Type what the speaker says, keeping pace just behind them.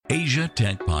Asia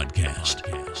Tech Podcast.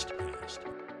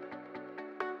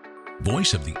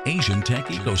 Voice of the Asian tech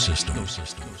ecosystem.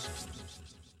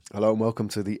 Hello and welcome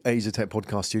to the Asia Tech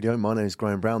Podcast Studio. My name is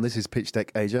Graham Brown. This is Pitch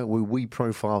Deck Asia, where we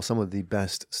profile some of the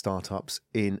best startups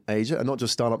in Asia, and not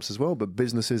just startups as well, but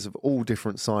businesses of all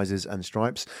different sizes and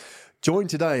stripes. Joined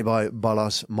today by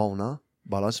Balazs Molnar.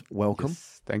 Balazs, welcome.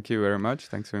 Yes, thank you very much.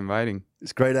 Thanks for inviting.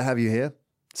 It's great to have you here,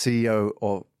 CEO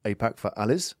of APAC for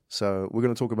Aliz. So we're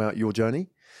going to talk about your journey.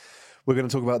 We're going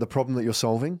to talk about the problem that you're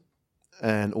solving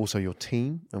and also your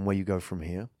team and where you go from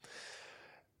here.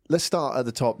 Let's start at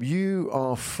the top. You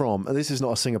are from, and this is not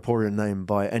a Singaporean name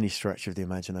by any stretch of the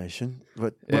imagination,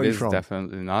 but where are you from? It is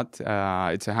definitely not.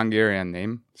 It's a Hungarian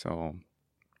name, so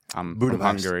I'm Budapest. from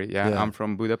Hungary. Yeah, I'm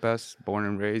from Budapest, born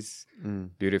and raised.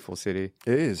 Beautiful city.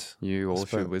 It is. You all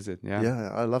should visit.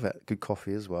 Yeah, I love it. Good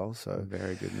coffee as well. So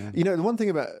very good. Yeah. You know, the one thing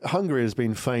about Hungary has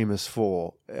been famous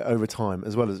for over time,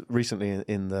 as well as recently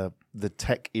in the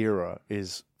tech era,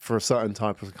 is for a certain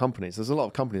type of companies. There's a lot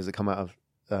of companies that come out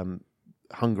of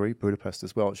Hungary, Budapest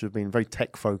as well, which have been very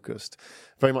tech focused,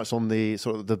 very much on the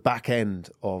sort of the back end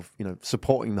of, you know,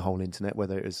 supporting the whole internet,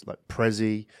 whether it is like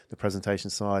Prezi, the presentation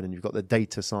side, and you've got the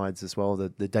data sides as well, the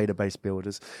database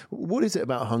builders. What is it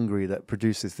about Hungary that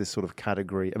produces this sort of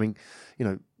category? I mean, you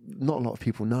know, not a lot of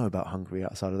people know about Hungary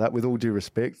outside of that. With all due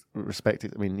respect, I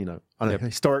mean, you know, I know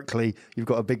historically you've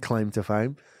got a big claim to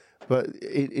fame, but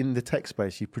in the tech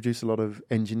space, you produce a lot of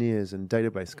engineers and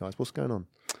database guys. What's going on?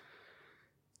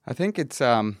 I think it's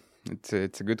a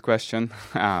good question.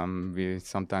 We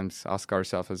sometimes ask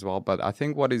ourselves as well. But I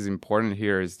think what is important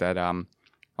here is that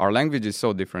our language is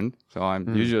so different. So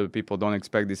usually people don't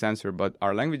expect this answer, but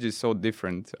our language is so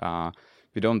different.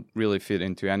 We don't really fit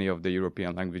into any of the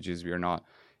European languages. We are not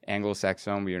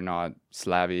Anglo-Saxon. We are not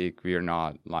Slavic. We are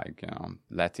not like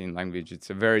Latin language. It's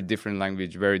a very different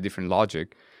language, very different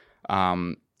logic.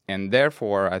 And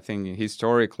therefore, I think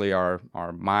historically our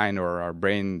mind or our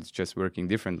brain is just working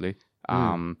differently.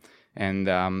 And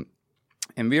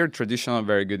we are traditionally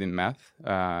very good in math,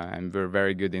 and we're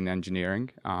very good in engineering.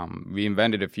 We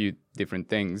invented a few different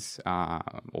things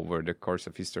over the course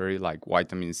of history, like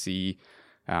vitamin C,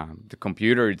 the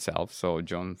computer itself. So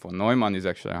John von Neumann is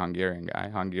actually a Hungarian guy,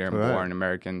 Hungarian-born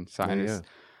American scientist.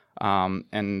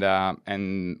 And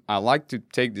I like to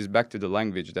take this back to the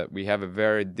language, that we have a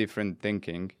very different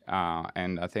thinking,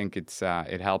 and I think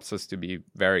it helps us to be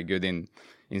very good in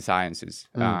sciences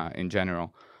in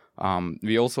general.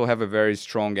 We also have a very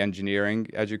strong engineering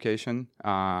education,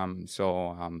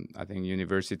 so I think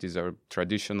universities are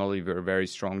traditionally very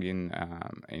strong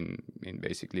in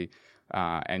basically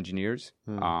engineers.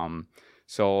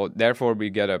 So therefore, we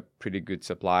get a pretty good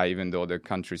supply, even though the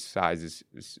country's size is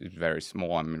very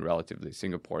small. I mean, relatively,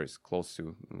 Singapore is close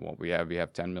to what we have. We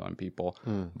have 10 million people.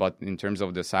 But in terms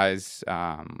of the size,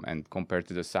 and compared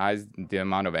to the size, the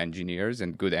amount of engineers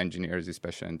and good engineers,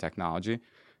 especially in technology,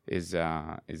 is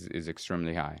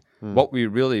extremely high. What we're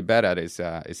really bad at is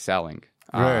selling.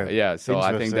 Right. So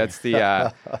I think that's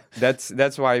the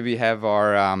that's why we have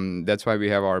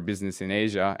our business in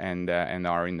Asia and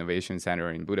our innovation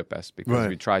center in Budapest, because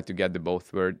we try to get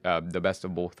the best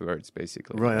of both worlds,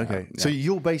 basically. Right. Okay. So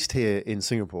you're based here in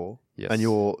Singapore, and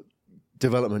your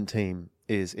development team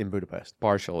is in Budapest.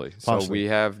 Partially. So we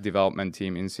have development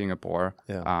team in Singapore.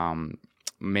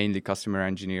 Mainly customer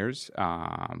engineers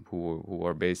who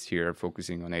are based here,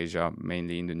 focusing on Asia,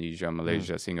 mainly Indonesia,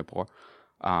 Malaysia, Singapore.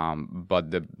 But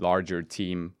the larger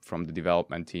team from the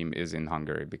development team is in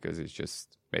Hungary, because it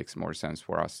just makes more sense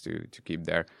for us to keep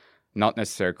there. Not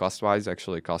necessarily cost-wise.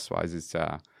 Actually, cost-wise,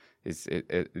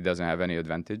 it doesn't have any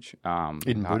advantage.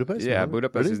 In Budapest? Yeah,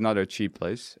 Budapest is not a cheap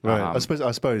place. Right. I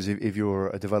suppose if you're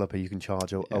a developer, you can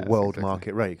charge a world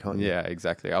market rate, can't you? Yeah,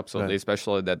 exactly. Absolutely. Right.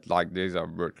 Especially that these are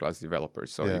world-class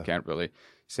developers, so you can't really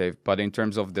save. But in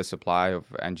terms of the supply of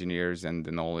engineers and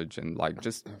the knowledge, and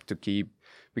just to keep,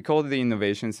 we call it the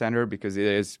innovation center because it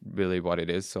is really what it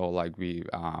is. So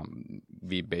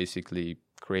we basically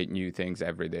create new things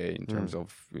every day in terms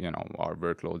of our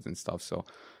workloads and stuff. So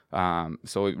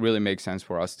it really makes sense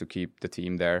for us to keep the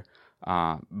team there.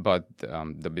 But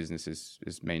the business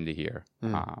is mainly here.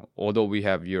 Although we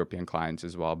have European clients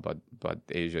as well, but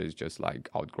Asia is just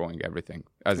outgrowing everything,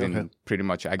 as in pretty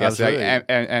much, I guess,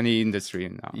 any industry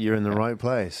now. You're in the right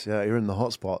place. Yeah, you're in the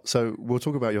hot spot. So we'll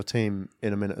talk about your team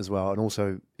in a minute as well, and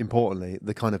also, importantly,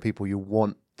 the kind of people you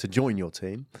want to join your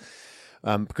team,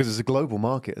 because it's a global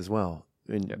market as well.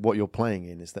 What you're playing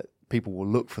in is that people will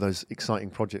look for those exciting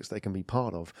projects they can be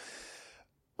part of.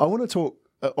 I want to talk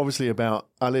obviously about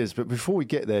Aliz, but before we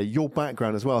get there, your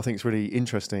background as well, I think is really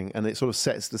interesting, and it sort of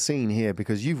sets the scene here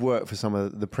because you've worked for some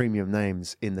of the premium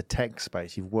names in the tech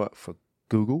space. You've worked for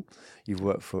Google, you've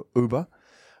worked for Uber,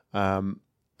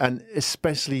 and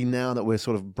especially now that we're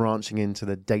sort of branching into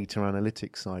the data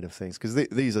analytics side of things, because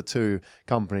these are two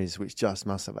companies which just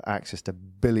must have access to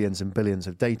billions and billions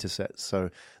of data sets. So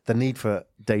the need for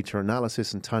data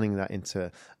analysis and turning that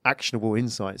into actionable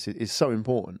insights is so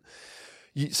important.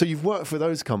 So you've worked for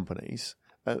those companies.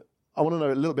 I want to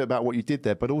know a little bit about what you did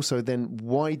there, but also then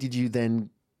why did you then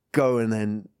go and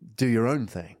then do your own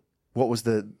thing? What was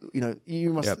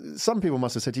you must, some people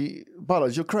must have said to you,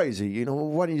 Balázs, you're crazy.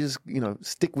 Why don't you just,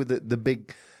 stick with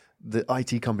the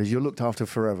IT companies you're looked after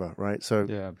forever, right?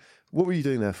 So what were you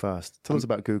doing there first? Tell us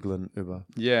about Google and Uber.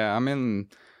 Yeah, I mean,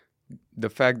 the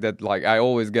fact that I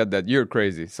always get that you're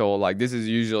crazy. So this is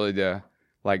usually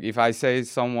if I say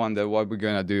someone that what we're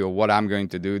going to do or what I'm going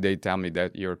to do, they tell me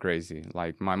that you're crazy.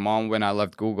 My mom, when I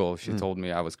left Google, she told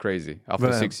me I was crazy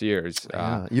after 6 years.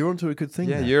 You're onto a good thing.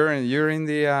 Yeah, there. you're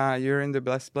in the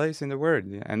best place in the world.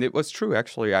 And it was true,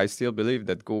 actually. I still believe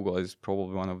that Google is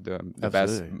probably one of the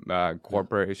best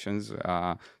corporations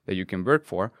that you can work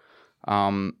for.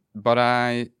 But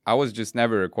I was just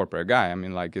never a corporate guy. I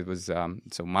mean, it was,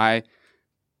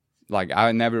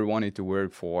 I never wanted to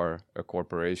work for a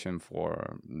corporation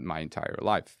for my entire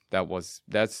life.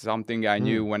 That's something I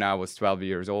knew when I was 12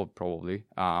 years old, probably.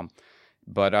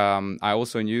 But I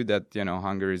also knew that,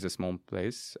 Hungary is a small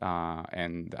place.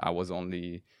 And I was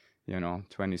only,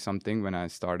 20 something when I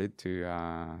started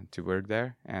to work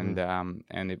there. And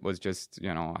it was just,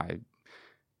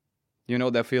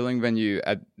 that feeling when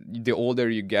the older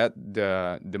you get,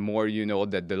 the more you know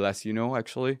that the less you know,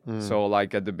 actually. So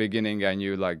at the beginning, I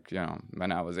knew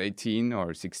when I was 18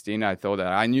 or 16, I thought that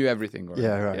I knew everything.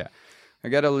 Yeah. I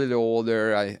got a little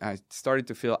older. I started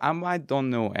to feel I don't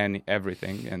know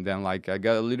everything. And then I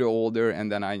got a little older, and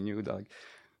then I knew that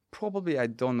probably I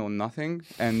don't know nothing.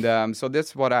 And so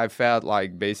that's what I felt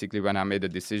basically when I made the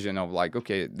decision of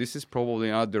okay, this is probably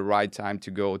not the right time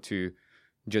to go to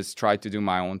just try to do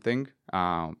my own thing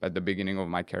at the beginning of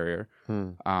my career.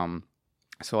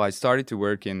 So I started to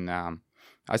work in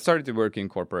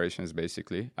corporations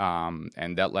basically,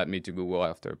 and that led me to Google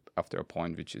after a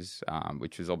point, which is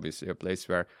obviously a place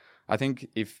where I think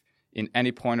if in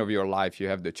any point of your life you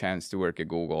have the chance to work at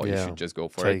Google, you should just go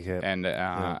for it. And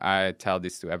I tell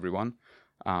this to everyone,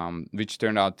 which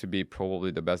turned out to be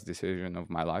probably the best decision of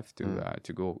my life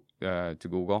to go to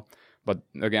Google. But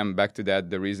again, back to that,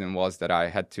 the reason was that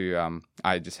I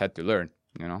just had to learn,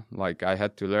 I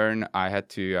had to learn, I had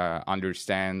to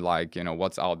understand,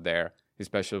 what's out there,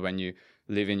 especially when you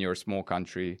live in your small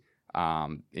country,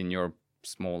 in your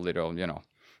small little,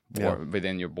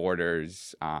 within your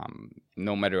borders.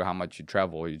 No matter how much you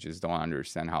travel, you just don't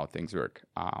understand how things work.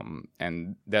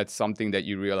 And that's something that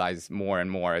you realize more and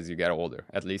more as you get older.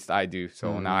 At least I do.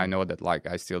 So now I know that,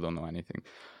 I still don't know anything.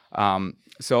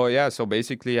 So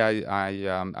basically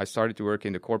I started to work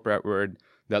in the corporate world.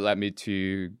 That led me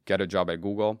to get a job at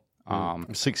Google.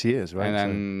 6 years, right?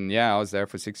 And then, I was there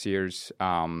for 6 years,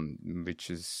 which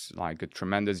is a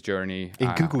tremendous journey.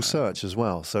 In Google Search as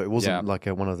well. So it wasn't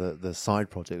one of the side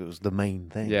projects. It was the main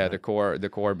thing. Yeah, right? the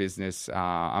core business.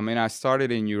 I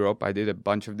started in Europe. I did a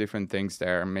bunch of different things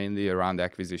there, mainly around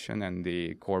acquisition and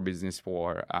the core business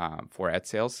for ad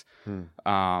sales.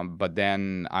 But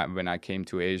then when I came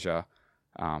to Asia,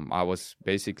 I was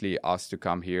basically asked to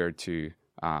come here to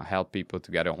help people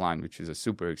to get online, which is a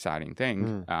super exciting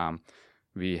thing.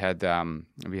 We had an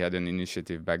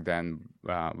initiative back then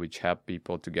which helped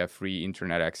people to get free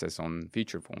internet access on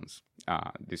feature phones.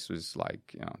 This was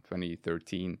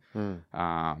 2013,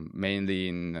 mainly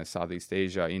in Southeast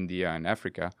Asia, India, and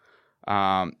Africa.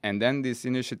 And then this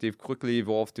initiative quickly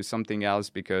evolved to something else,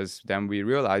 because then we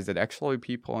realized that actually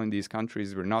people in these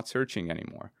countries were not searching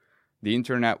anymore. The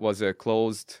internet was a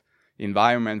closed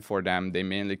environment for them. They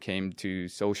mainly came to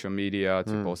social media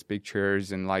to post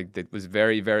pictures, and it was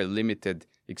very, very limited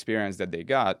experience that they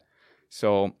got.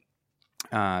 So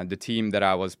the team that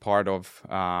I was part of,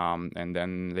 and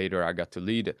then later I got to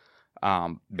lead,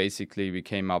 basically we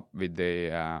came up with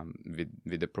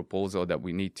the proposal that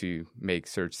we need to make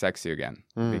search sexy again,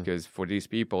 because for these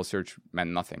people search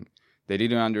meant nothing. They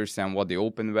didn't understand what the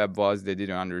open web was. They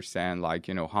didn't understand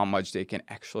how much they can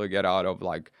actually get out of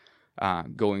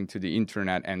going to the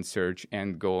internet and search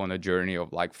and go on a journey of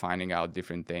finding out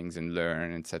different things and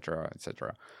learn, etc.,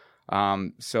 etc.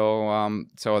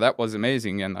 So that was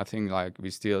amazing, and I think we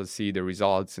still see the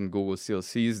results, and Google still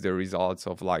sees the results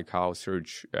of how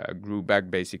search grew back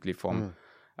basically from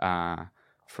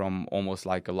almost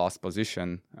a lost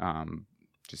position.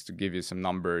 Just to give you some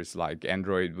numbers,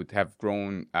 Android would have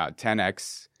grown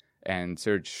 10x, and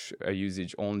search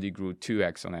usage only grew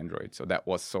 2x on Android. So that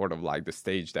was sort of the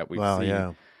stage that we've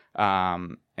seen.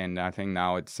 And I think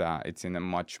now it's in a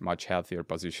much healthier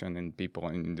position, and people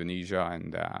in Indonesia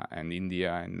and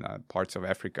India and parts of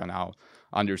Africa now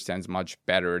understands much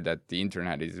better that the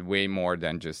internet is way more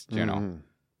than just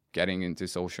getting into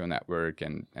social network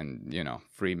and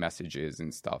free messages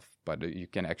and stuff, but you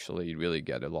can actually really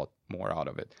get a lot more out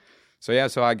of it.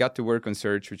 So I got to work on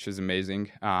search, which is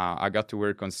amazing. I got to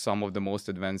work on some of the most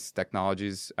advanced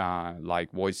technologies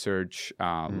like voice search,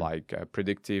 like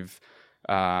predictive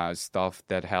stuff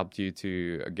that helped you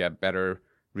to get better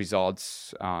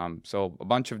results. So a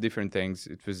bunch of different things.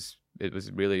 It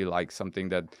was really like something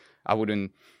that I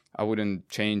wouldn't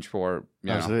change for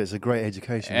Absolutely. It's a great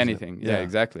education. Anything. Yeah,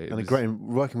 exactly. And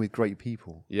working with great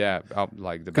people. Yeah,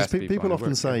 like the best people. Because people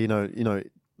often say, yeah.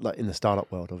 Like in the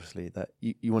startup world, obviously, that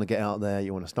you want to get out there,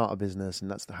 you want to start a business, and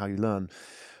that's how you learn.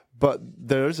 But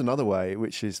there is another way,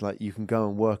 which is like you can go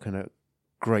and work in a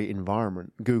great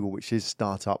environment. Google, which is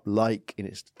startup-like in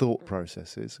its thought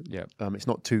processes. Yeah. It's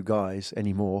not two guys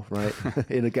anymore, right?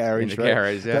 in a garage.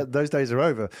 Garage, yeah. Those days are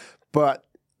over. But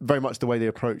very much the way they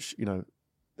approach,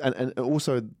 and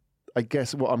also, I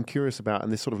guess what I'm curious about,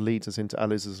 and this sort of leads us into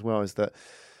Alice as well, is that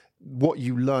what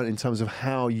you learn in terms of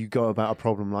how you go about a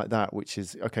problem like that, which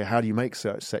is, okay, how do you make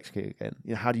search sexy again?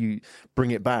 How do you bring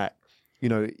it back?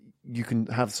 You can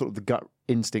have sort of the gut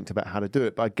instinct about how to do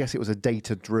it, but I guess it was a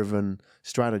data-driven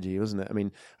strategy, wasn't it? I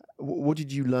mean, what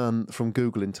did you learn from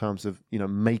Google in terms of,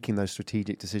 making those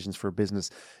strategic decisions for a business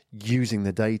using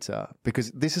the data? Because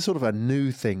this is sort of a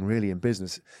new thing really in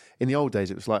business. In the old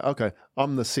days, it was like, okay,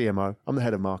 I'm the CMO, I'm the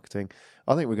head of marketing.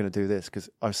 I think we're going to do this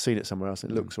because I've seen it somewhere else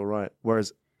and it looks all right.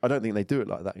 Whereas I don't think they do it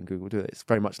like that in Google, do they? It's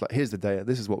very much like, here's the data,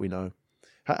 this is what we know.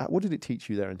 What did it teach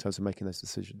you there in terms of making those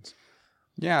decisions?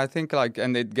 Yeah, I think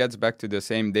and it gets back to the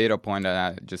same data point that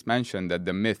I just mentioned, that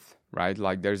the myth, right?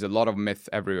 Like there's a lot of myth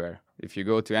everywhere. If you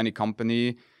go to any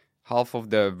company, half of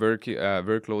the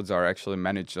workloads are actually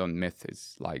managed on myth.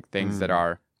 It's like things that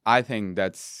are,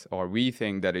 we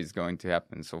think that is going to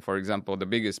happen. So for example, the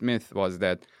biggest myth was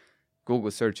that Google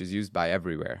search is used by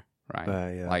everywhere,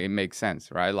 right? Yeah. Like it makes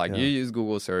sense, right? Like you use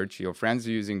Google search, your friends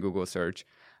are using Google search.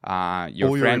 All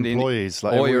your employees,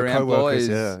 all your employees.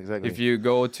 Yeah, exactly. If you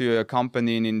go to a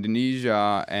company in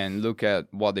Indonesia and look at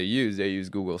what they use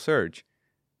Google search,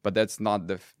 but that's not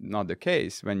the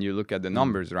case when you look at the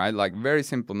numbers, right? Like very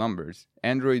simple numbers.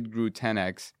 Android grew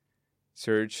 10x,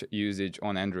 search usage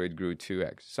on Android grew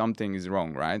 2x. Something is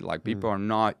wrong, right? Like people are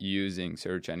not using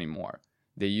search anymore.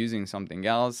 They're using something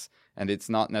else, and it's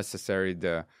not necessarily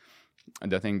the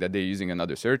thing that they're using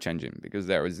another search engine, because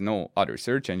there was no other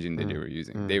search engine that they were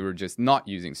using. They were just not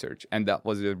using search. And that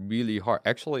was it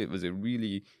was a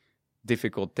really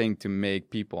difficult thing to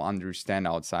make people understand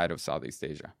outside of Southeast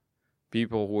Asia.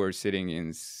 People who are sitting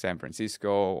in San Francisco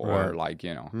or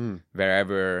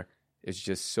wherever, it's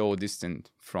just so distant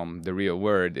from the real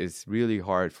world. It's really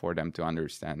hard for them to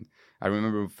understand. I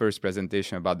remember first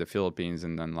presentation about the Philippines,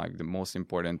 and then like the most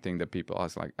important thing that people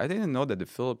ask, like, I didn't know that the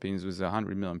Philippines was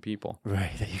 100 million people.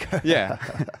 Right, there you go. Yeah.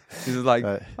 It's like,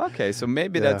 okay, so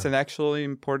maybe that's an actually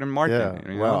important market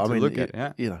to look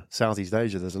at. Yeah. Southeast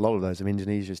Asia, there's a lot of those. I mean,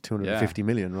 Indonesia is 250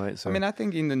 million, right? So I mean, I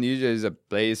think Indonesia is a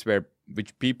place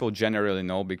which people generally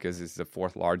know because it's the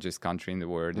fourth largest country in the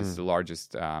world. It's the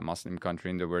largest Muslim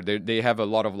country in the world. They have a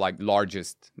lot of like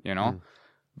largest,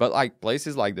 But like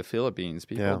places like the Philippines,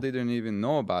 people didn't even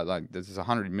know about. Like this is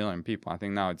 100 million people. I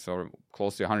think now it's sort of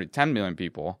close to 110 million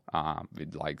people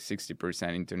with like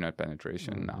 60% internet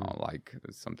penetration now, like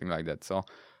something like that. So,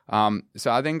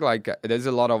 so I think like there's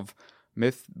a lot of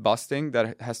myth busting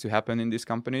that has to happen in these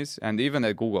companies, and even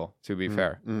at Google, to be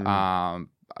fair,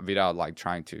 without like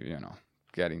trying to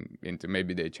getting into,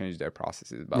 maybe they change their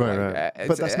processes, but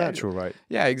but that's natural, right?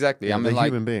 Yeah, exactly. Yeah, I mean, like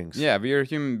human beings. Yeah, we are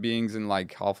human beings, and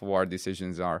like half of our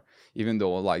decisions are, even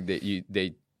though like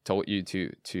they taught you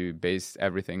to base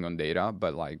everything on data,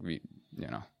 but like we,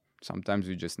 sometimes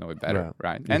we just know it better,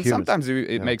 right? And humans. Sometimes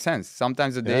it makes sense.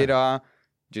 Sometimes the data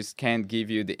just can't give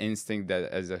you the instinct that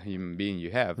as a human being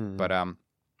you have, but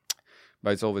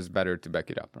it's always better to back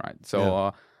it up, right?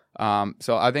 So.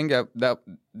 So I think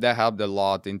that helped a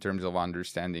lot in terms of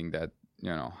understanding that,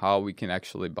 how we can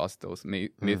actually bust those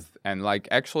myths, and like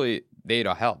actually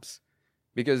data helps,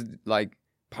 because like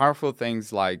powerful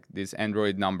things like these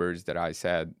Android numbers that I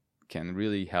said can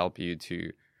really help you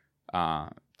to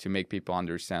make people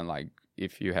understand, like,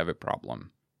 if you have a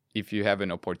problem, if you have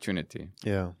an opportunity.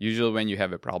 Yeah. Usually when you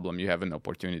have a problem, you have an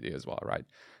opportunity as well, right,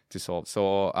 to solve.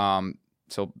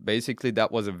 So basically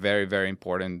that was a very, very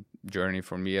important journey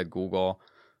for me at Google,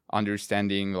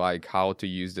 understanding like how to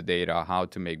use the data, how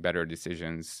to make better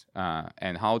decisions,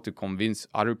 and how to convince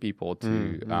other people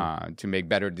to make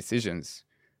better decisions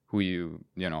who you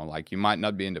know, like you might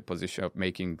not be in the position of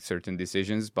making certain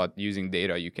decisions, but using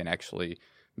data, you can actually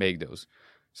make those.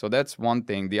 So that's one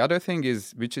thing. The other thing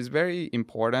is, which is very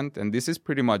important, and this is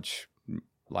pretty much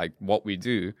like what we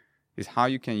do, is how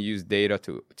you can use data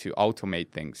to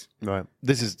automate things. Right.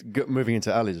 This is moving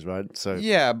into Ali's, right? So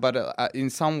yeah, but in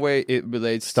some way it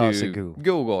relates starts to at Google.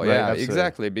 Google, Right, yeah, absolutely.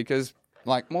 exactly. Because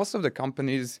like most of the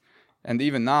companies, and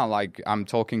even now, like I'm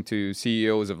talking to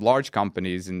CEOs of large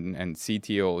companies and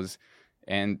CTOs,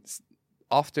 and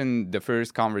often the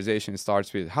first conversation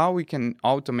starts with how we can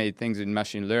automate things in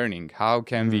machine learning. How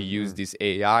can we use this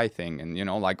AI thing? And, you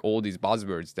know, like all these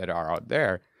buzzwords that are out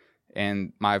there.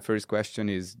 And my first question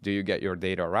is, do you get your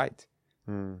data right?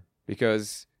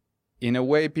 Because in a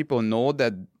way, people know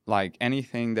that like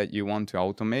anything that you want to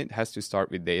automate has to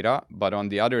start with data. But on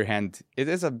the other hand, it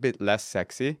is a bit less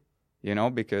sexy, you know,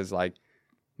 because like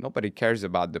nobody cares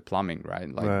about the plumbing,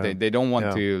 right? Like they don't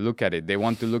want to look at it. They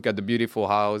want to look at the beautiful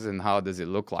house and how does it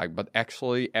look like. But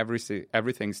actually,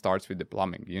 everything starts with the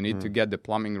plumbing. You need to get the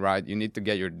plumbing right. You need to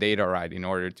get your data right in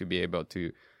order to be able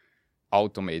to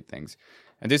automate things.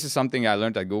 And this is something I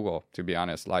learned at Google, to be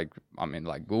honest. Like, I mean,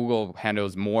 like Google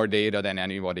handles more data than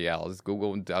anybody else.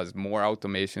 Google does more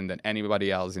automation than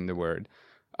anybody else in the world.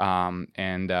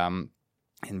 And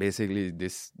basically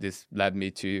this led me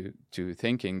to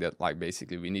thinking that like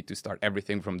basically we need to start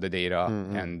everything from the data.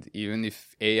 And even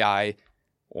if AI,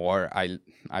 or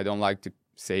I don't like to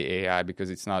say AI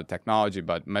because it's not a technology,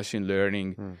 but machine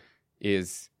learning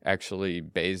is actually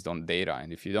based on data.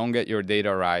 And if you don't get your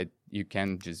data right, you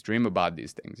can just dream about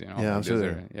these things, you know? Yeah,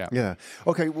 absolutely. Yeah.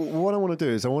 Okay, well, what I want to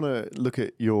do is I want to look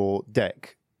at your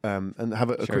deck and have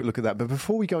a quick look at that. But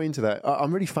before we go into that,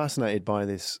 I'm really fascinated by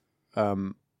this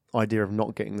idea of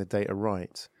not getting the data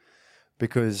right,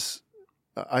 because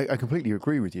I completely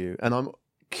agree with you. And I'm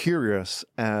curious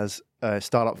as a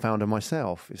startup founder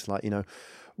myself. It's like, you know,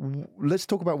 let's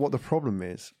talk about what the problem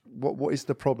is. What is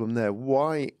the problem there?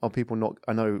 Why are people not?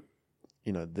 I know,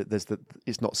 you know, there's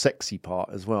it's not sexy part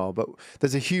as well, but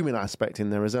there's a human aspect in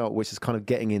there as well, which is kind of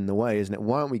getting in the way, isn't it?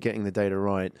 Why aren't we getting the data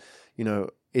right? You know,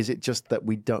 is it just that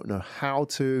we don't know how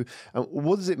to? And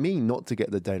what does it mean not to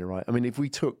get the data right? I mean, if we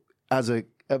took as a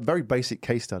very basic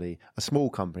case study, a small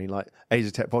company like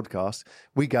Asia Tech Podcast,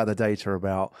 we gather data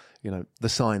about, you know, the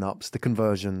sign-ups, the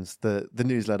conversions, the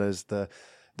newsletters,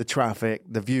 the traffic,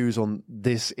 the views on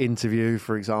this interview,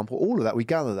 for example, all of that, we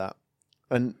gather that.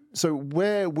 And so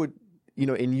where would, you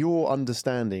know, in your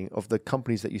understanding of the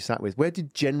companies that you sat with, where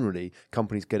did generally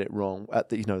companies get it wrong at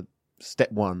the, you know,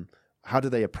 step one? How do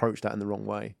they approach that in the wrong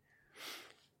way?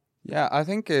 Yeah, I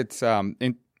think it's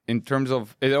in terms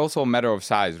of, it's also a matter of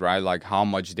size, right? Like how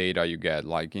much data you get.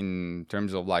 Like in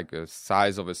terms of like a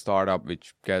size of a startup,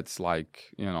 which gets like,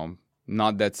 you know,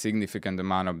 not that significant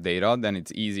amount of data, then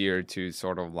it's easier to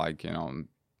sort of like, you know,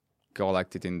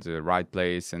 collect it in the right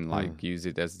place and like use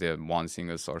it as the one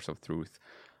single source of truth.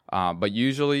 But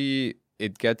usually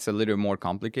it gets a little more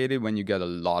complicated when you get a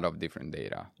lot of different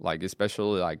data, like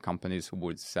especially like companies who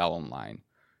would sell online.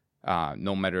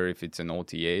 No matter if it's an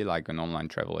OTA, like an online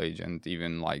travel agent,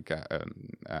 even like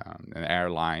an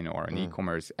airline or an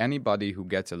e-commerce, anybody who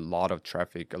gets a lot of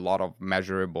traffic, a lot of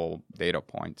measurable data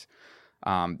points.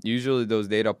 Usually those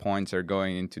data points are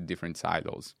going into different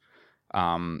silos.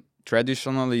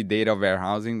 Traditionally, data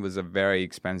warehousing was a very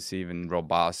expensive and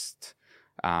robust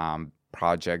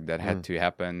project that had to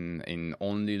happen in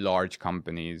only large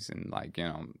companies. And like, you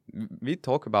know, we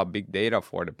talk about big data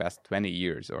for the past 20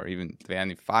 years or even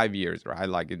 25 years, right?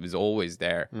 Like it was always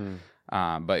there.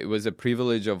 But it was a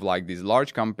privilege of like these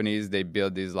large companies. They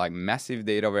built these like massive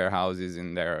data warehouses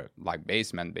in their like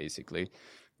basement, basically,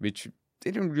 which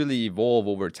didn't really evolve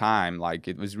over time. Like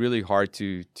it was really hard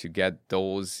to get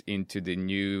those into the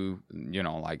new, you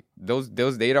know, like those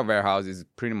data warehouses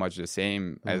pretty much the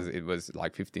same as it was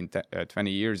like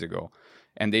 20 years ago.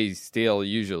 And they still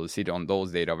usually sit on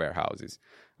those data warehouses.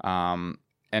 And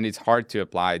it's hard to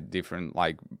apply different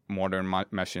like modern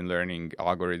machine learning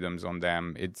algorithms on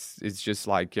them. It's just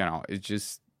like, you know, it's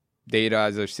just data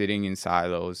are sitting in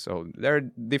silos. So there are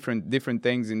different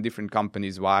things in different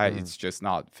companies why it's just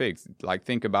not fixed. Like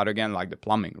think about again like the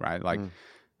plumbing, right? Like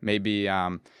maybe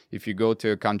if you go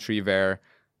to a country where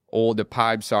all the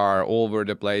pipes are all over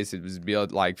the place, it was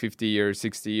built like 50 years,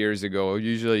 60 years ago,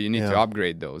 usually you need to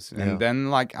upgrade those. And then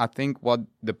like I think what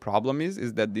the problem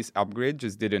is that this upgrade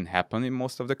just didn't happen in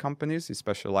most of the companies,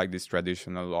 especially like these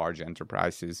traditional large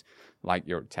enterprises like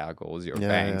your telcos, your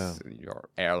banks, your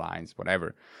airlines,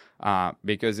 whatever.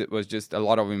 Because it was just a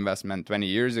lot of investment 20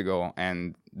 years ago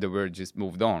and the world just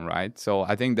moved on, right? So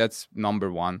I think that's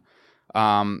number one.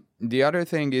 The other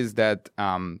thing is that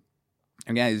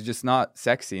again, it's just not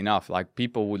sexy enough. Like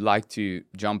people would like to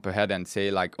jump ahead and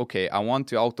say like, okay, I want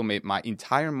to automate my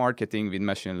entire marketing with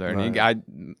machine learning. Right.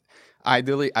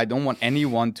 Ideally, I don't want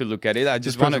anyone to look at it. I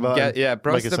just want to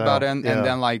press the button and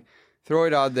then like throw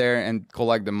it out there and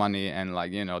collect the money and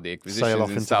like, you know, the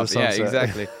acquisitions and stuff. Yeah,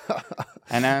 exactly.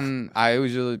 And then I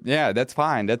usually, that's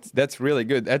fine. That's really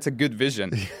good. That's a good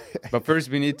vision. But first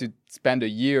we need to spend a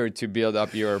year to build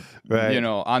up your, you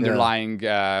know, underlying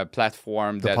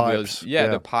platform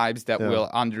the pipes that will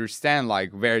understand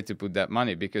like where to put that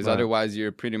money, because otherwise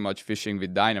you're pretty much fishing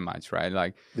with dynamites, right?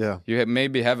 Like you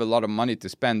maybe have a lot of money to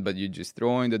spend, but you just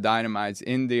throwing the dynamites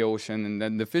in the ocean and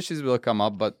then the fishes will come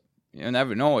up, but you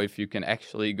never know if you can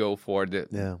actually go for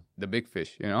the big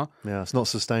fish, you know? Yeah, it's not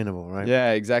sustainable, right?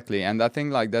 Yeah, exactly. And I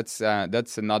think like that's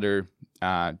another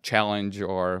challenge,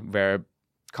 or where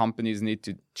companies need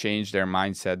to change their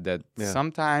mindset that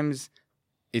sometimes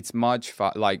it's much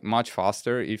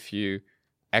faster if you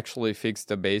actually fix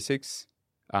the basics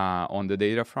on the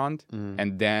data front,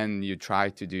 and then you try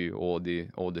to do all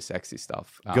the sexy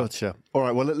stuff. Gotcha. All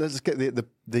right. Well, let's get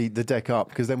the deck up,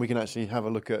 because then we can actually have a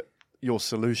look at your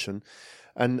solution,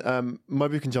 and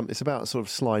maybe we can jump. It's about sort of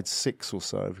slide 6 or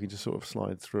so. If we can just sort of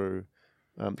slide through.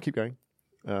 Keep going.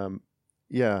 So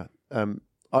we can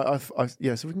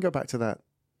go back to that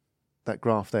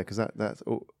graph there, because that's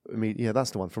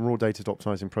the one, from raw data to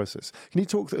optimizing process. Can you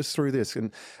talk us through this?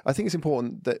 And I think it's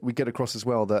important that we get across as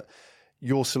well that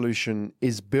your solution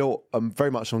is built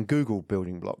very much on Google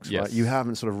building blocks, right? You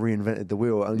haven't sort of reinvented the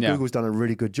wheel, and Google's done a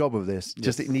really good job of this.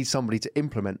 Just it needs somebody to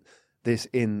implement this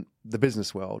in the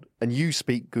business world, and you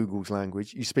speak Google's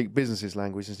language, you speak business's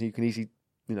language, and so you can easily,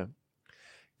 you know,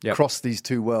 cross these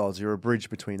two worlds. You're a bridge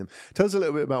between them. Tell us a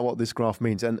little bit about what this graph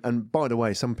means. And by the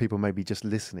way, some people may be just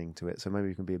listening to it, so maybe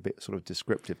you can be a bit sort of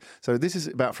descriptive. So this is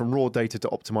about from raw data to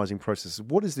optimizing processes.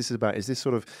 What is this about? Is this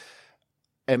sort of,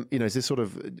 is this sort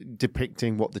of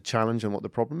depicting what the challenge and what the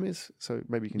problem is? So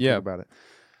maybe you can talk about it.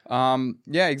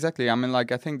 Exactly. I mean,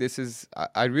 like, I think this is,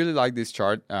 I really like this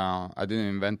chart. I didn't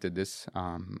invent this.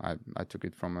 I took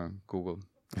it from a Google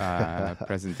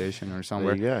presentation or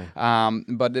somewhere. There you go.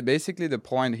 But basically the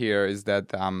point here is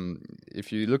that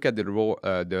if you look at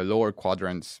the lower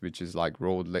quadrants, which is like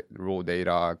raw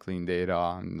data, clean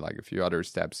data, and like a few other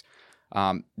steps,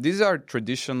 these are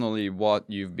traditionally what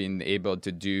you've been able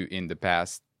to do in the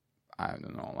past, I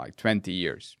don't know, like 20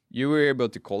 years. You were able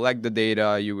to collect the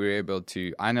data, you were able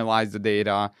to analyze the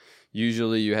data.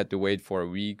 Usually you had to wait for a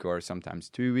week or sometimes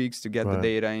 2 weeks to get the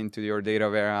data into your data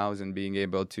warehouse and being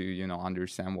able to, you know,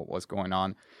 understand what was going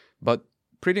on. But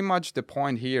pretty much the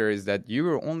point here is that you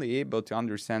were only able to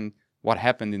understand what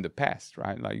happened in the past,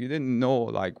 right? Like you didn't know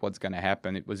like what's going to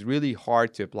happen. It was really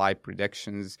hard to apply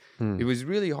predictions. It was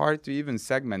really hard to even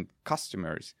segment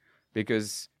customers,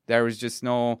 because there was just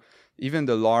no, even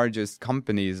the largest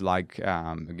companies like,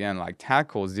 like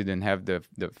telcos didn't have the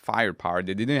firepower.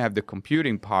 They didn't have the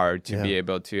computing power to be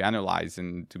able to analyze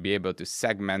and to be able to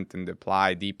segment and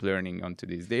apply deep learning onto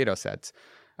these data sets.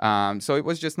 So it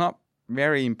was just not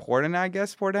very important, I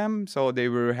guess, for them. So they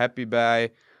were happy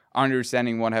by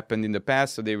understanding what happened in the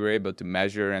past. So they were able to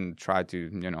measure and try to,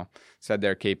 you know, set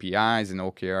their KPIs and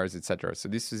OKRs, etc. So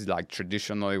this is like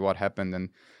traditionally what happened.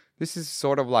 And this is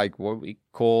sort of like what we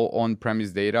call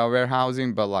on-premise data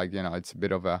warehousing, but like, you know, it's a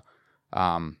bit of a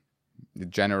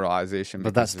generalization.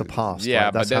 But that's the past. Yeah,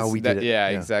 right? That's how we did it. Yeah,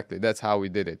 exactly. That's how we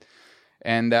did it.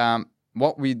 And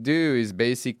what we do is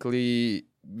basically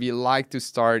we like to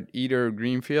start either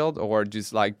greenfield or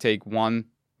just like take one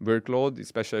workload,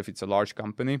 especially if it's a large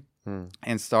company,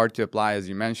 and start to apply, as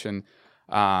you mentioned,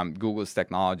 Google's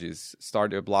technologies,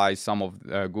 start to apply some of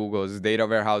Google's data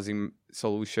warehousing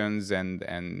solutions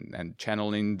and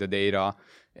channeling the data.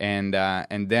 And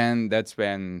then that's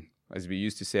when, as we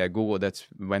used to say at Google, that's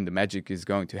when the magic is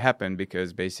going to happen,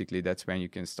 because basically that's when you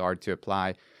can start to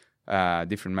apply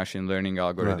different machine learning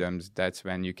algorithms. Right. That's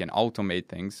when you can automate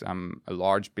things. I'm a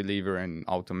large believer in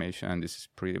automation, and this is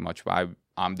pretty much why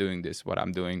I'm doing this, what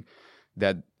I'm doing,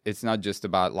 that it's not just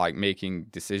about like making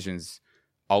decisions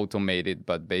automated,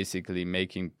 but basically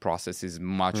making processes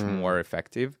much more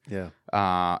effective.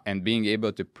 And being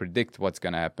able to predict what's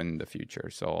going to happen in the future.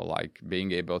 So like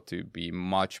being able to be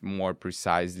much more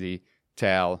precisely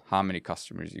tell how many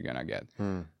customers you're going to get.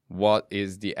 What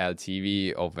is the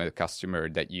LTV of a customer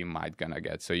that you might going to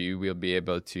get? So you will be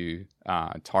able to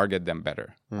target them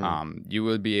better. You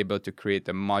will be able to create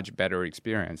a much better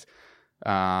experience.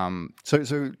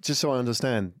 So just so I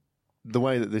understand, the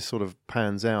way that this sort of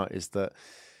pans out is that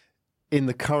in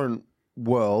the current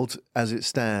world, as it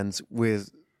stands,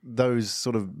 with those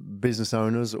sort of business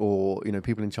owners or, you know,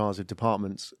 people in charge of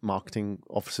departments, marketing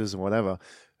officers or whatever,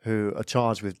 who are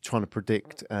charged with trying to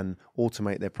predict and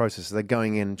automate their processes. They're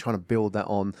going in and trying to build that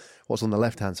on what's on the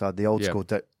left-hand side, the old school.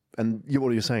 And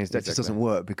what you're saying is that just doesn't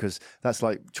work, because that's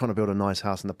like trying to build a nice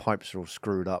house and the pipes are all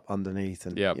screwed up underneath,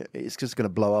 and it's just going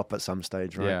to blow up at some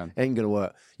stage, right? Yeah. It ain't going to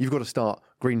work. You've got to start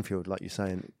greenfield, like you're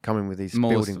saying, coming with these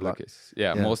building blocks.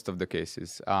 Most of the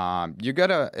cases. You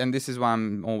gotta, and this is why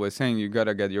I'm always saying, you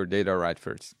gotta get your data right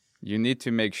first. You need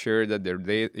to make sure that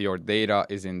your data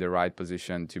is in the right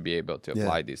position to be able to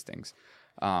apply these things.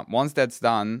 Once that's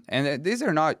done, and these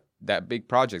are not that big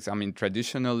projects. I mean,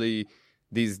 traditionally,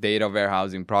 these data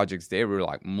warehousing projects, they were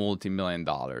like multi-million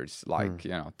dollars, like,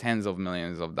 tens of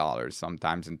millions of dollars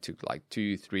sometimes, and took like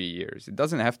 2-3 years. It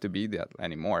doesn't have to be that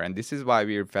anymore. And this is why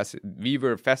we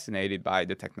were fascinated by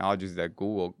the technologies that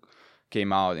Google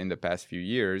came out in the past few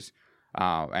years.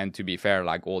 And to be fair,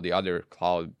 like all the other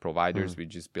cloud providers, we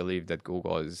just believe that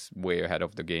Google is way ahead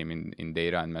of the game in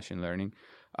data and machine learning.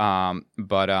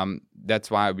 But that's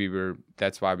why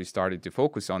we started to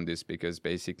focus on this, because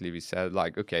basically we said,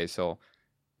 like, okay, so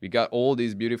we got all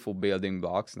these beautiful building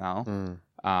blocks now.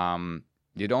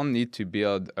 You don't need to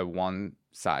build a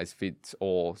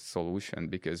one-size-fits-all solution,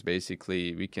 because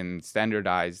basically we can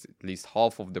standardize at least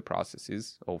half of the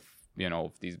processes of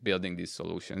building these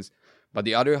solutions. But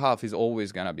the other half is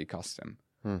always going to be custom.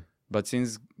 But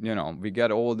since, we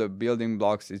get all the building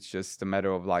blocks, it's just a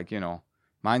matter of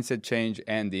mindset change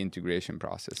and the integration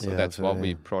process. So that's what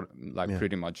we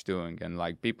pretty much doing. And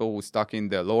like people who stuck in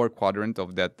the lower quadrant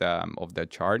of that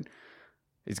chart,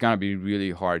 it's going to be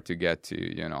really hard to get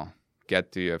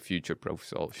to a future-proof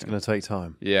solution. It's going to take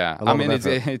time. Yeah. I mean,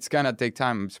 it's going to take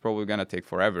time. It's probably going to take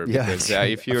forever. Because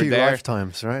if you're a few there...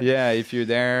 lifetimes, right? Yeah, if you're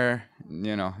there,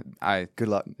 good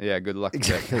luck. Yeah, good luck.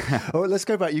 Exactly. Oh, let's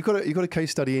go back. You've got a case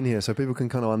study in here so people can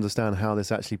kind of understand how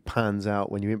this actually pans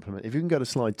out when you implement. If you can go to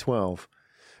slide 12.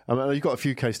 You've got a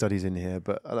few case studies in here,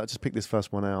 but I'll just pick this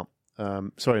first one out.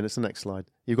 Sorry, that's the next slide.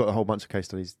 You've got a whole bunch of case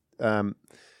studies. So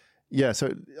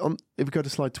if we go to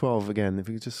slide 12 again, if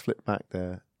you could just flip back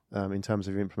there. In terms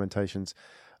of your implementations.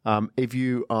 If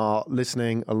you are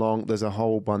listening along, there's a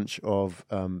whole bunch of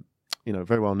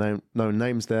very well known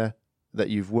names there that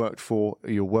you've worked for,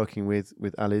 you're working with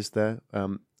Aliz there.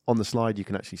 On the slide, you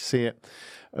can actually see it.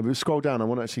 We'll scroll down. I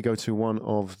want to actually go to one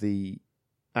of the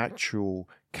actual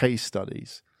case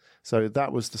studies. So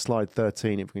that was the slide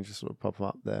 13, if we can just sort of pop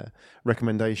up there.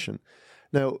 Recommendation.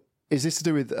 Now, is this to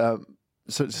do with...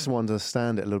 So just want to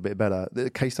understand it a little bit better. The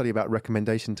case study about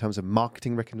recommendation in terms of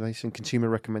marketing recommendation, consumer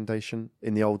recommendation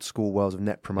in the old school worlds of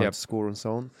Net Promoter Score and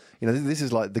so on. This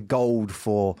is like the gold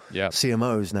for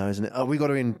CMOs now, isn't it? Oh, we got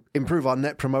to improve our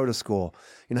Net Promoter Score.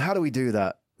 How do we do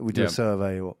that? We do a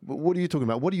survey, or what are you talking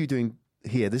about? What are you doing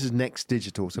here? This is Next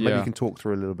Digital, so maybe you can talk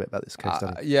through a little bit about this case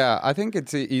study. I think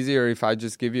it's easier if I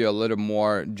just give you a little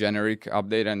more generic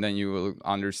update, and then you will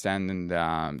understand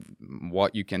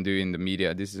what you can do in the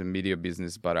media. This is a media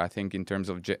business, but I think in terms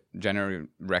of general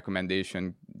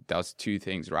recommendation, does two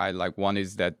things, right? Like one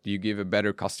is that you give a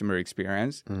better customer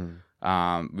experience,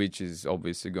 which is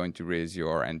obviously going to raise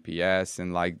your NPS,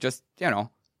 and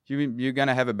you're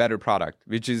gonna have a better product,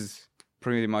 which is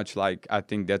pretty much I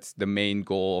think that's the main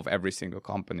goal of every single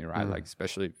company, right?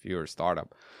 Especially if you're a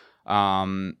startup.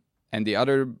 And the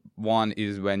other one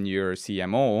is when you're a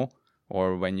CMO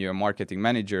or when you're a marketing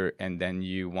manager, and then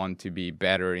you want to be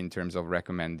better in terms of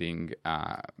recommending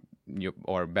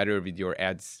or better with your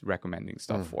ads, recommending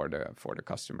stuff for the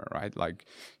customer, right? Like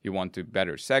you want to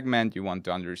better segment, you want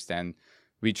to understand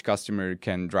which customer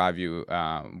can drive you,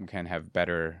 can have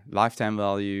better lifetime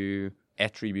value,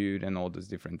 attribute, and all those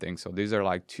different things. So these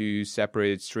are two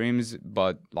separate streams,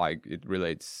 but it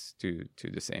relates to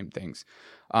the same things.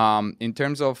 In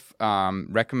terms of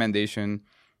recommendation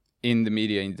in the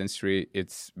media industry,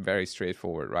 it's very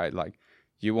straightforward, right?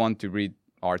 You want to read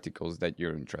articles that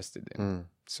you're interested in.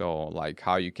 So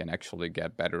how you can actually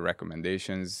get better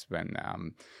recommendations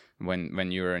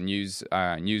when you're a news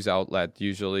outlet.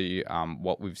 Usually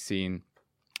what we've seen,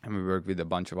 and we work with a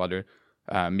bunch of other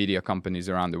media companies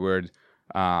around the world,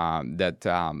 that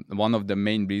one of the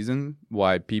main reasons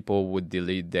why people would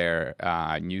delete their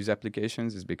news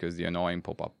applications is because the annoying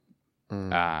pop-up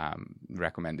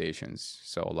recommendations.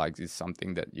 So it's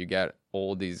something that you get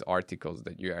all these articles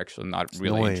that you're actually not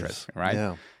really interested in, right?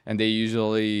 Yeah. And they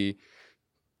usually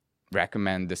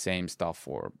recommend the same stuff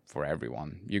for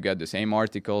everyone. You get the same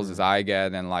articles as I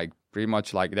get, and pretty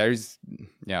much there is,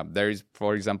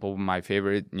 for example, my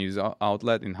favorite news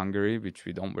outlet in Hungary, which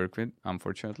we don't work with,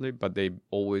 unfortunately, but they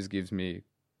always gives me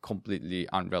completely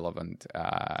irrelevant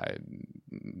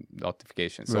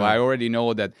notifications. So I already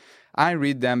know that I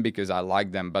read them because I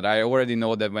like them, but I already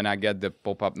know that when I get the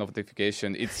pop-up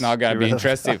notification, it's not going to be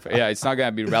interesting. Yeah, it's not going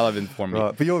to be relevant for me.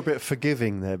 Right. But you're a bit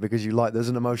forgiving there because there's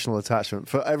an emotional attachment.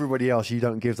 For everybody else, you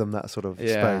don't give them that sort of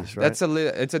space, right? That's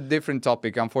it's a different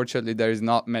topic. Unfortunately, there is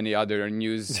not many other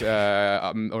news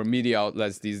or media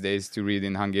outlets these days to read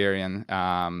in Hungarian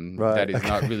that is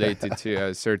not related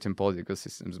to certain political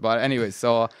systems. But anyway,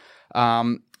 so...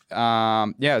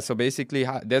 so basically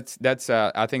that's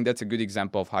I think that's a good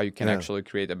example of how you can actually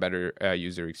create a better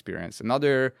user experience.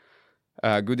 Another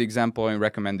good example in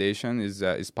recommendation is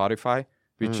Spotify,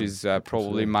 which is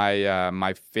probably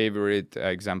my favorite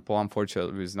example.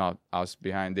 Unfortunately, it's not us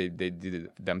behind; they did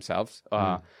it themselves.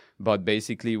 But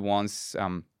basically, once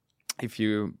if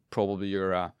you're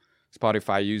a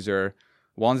Spotify user,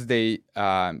 once they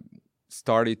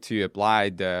started to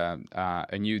apply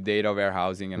a new data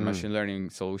warehousing and machine learning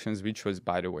solutions, which was,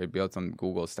 by the way, built on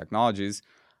Google's technologies,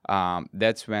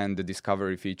 that's when the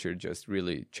discovery feature just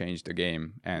really changed the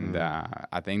game. And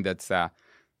I think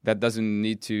that doesn't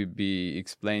need to be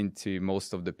explained to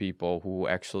most of the people who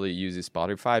actually use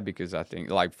Spotify, because I think,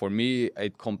 like, for me,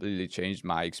 it completely changed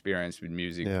my experience with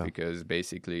music because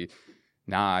basically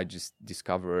now I just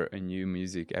discover a new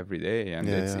music every day, and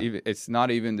it's not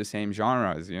even the same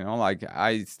genres, like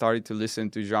I started to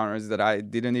listen to genres that I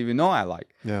didn't even know I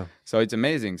like. So it's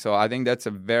amazing. So I think that's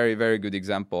a very, very good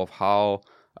example of how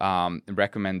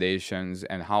recommendations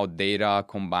and how data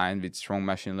combined with strong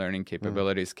machine learning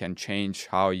capabilities can change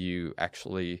how you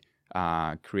actually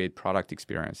create product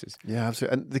experiences. Yeah,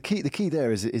 absolutely. And the key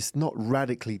there is it's not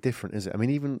radically different, is it? I mean,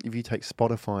 even if you take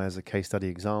Spotify as a case study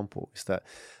example, is that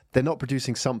they're not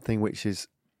producing something which is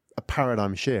a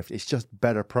paradigm shift. It's just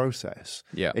better process.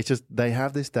 Yeah. It's just they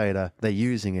have this data, they're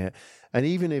using it. And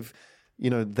even if,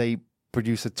 they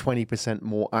produce a 20%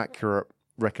 more accurate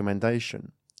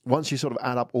recommendation, once you sort of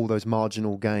add up all those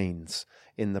marginal gains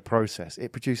in the process,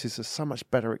 it produces a so much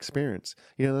better experience.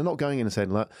 They're not going in and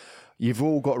saying, look, you've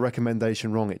all got a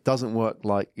recommendation wrong. It doesn't work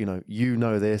like,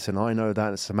 this and I know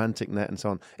that, it's semantic net and so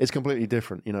on. It's completely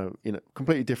different,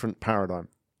 completely different paradigm.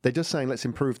 They're just saying, let's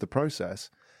improve the process.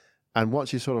 And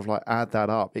once you sort of like add that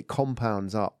up, it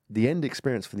compounds up. The end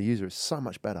experience for the user is so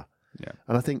much better. Yeah.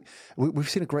 And I think we've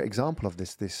seen a great example of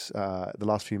this the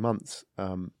last few months.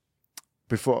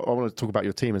 Before I want to talk about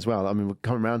your team as well. I mean, we're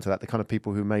coming around to that, the kind of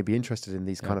people who may be interested in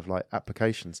these kind of like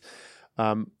applications.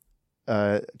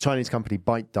 Chinese company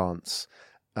ByteDance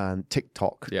and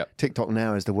TikTok. Yeah. TikTok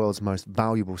now is the world's most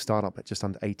valuable startup at just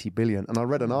under 80 billion. And I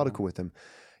read an article with them.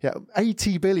 Yeah,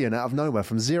 80 billion out of nowhere,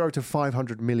 from 0 to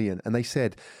 500 million. And they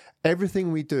said,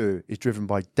 everything we do is driven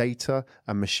by data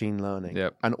and machine learning.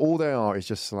 Yep. And all they are is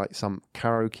just like some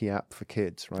karaoke app for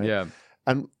kids, right? Yeah.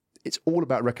 And it's all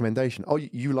about recommendation. Oh,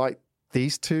 you like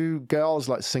these two girls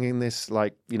like singing this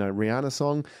like, Rihanna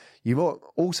song? You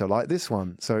also like this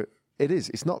one. So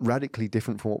it's not radically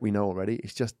different from what we know already.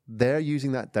 It's just they're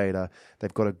using that data.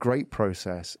 They've got a great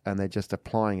process and they're just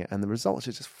applying it. And the results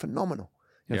are just phenomenal.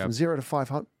 From 0 to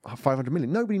 500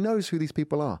 million. Nobody knows who these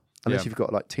people are unless you've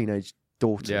got like teenage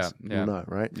daughters. You'll know,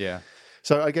 right? Yeah.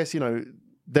 So I guess,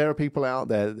 there are people out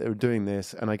there that are doing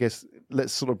this. And I guess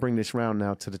let's sort of bring this round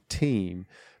now to the team,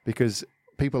 because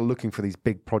people are looking for these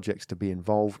big projects to be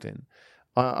involved in.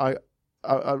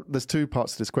 There's two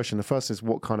parts to this question. The first is,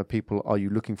 what kind of people are you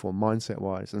looking for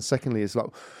mindset-wise? And secondly is like,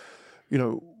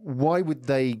 why would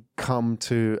they come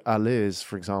to Aliz,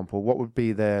 for example? What would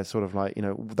be their sort of like,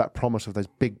 that promise of those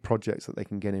big projects that they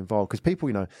can get involved? Because people,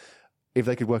 if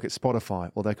they could work at Spotify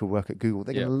or they could work at Google,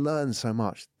 they're going to learn so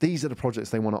much. These are the projects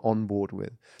they want to onboard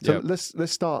with. So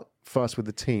let's start first with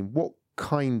the team. What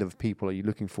kind of people are you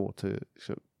looking for to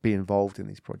sort of be involved in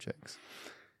these projects?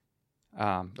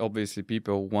 Obviously,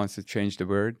 people want to change the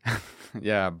world.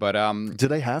 But do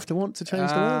they have to want to change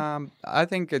the world? I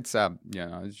think it's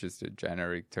it's just a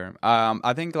generic term.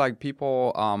 I think like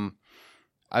people.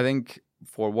 I think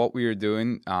for what we are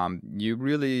doing, you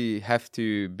really have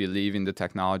to believe in the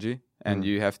technology, and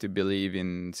you have to believe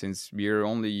in, since we are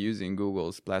only using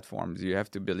Google's platforms, you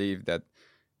have to believe that,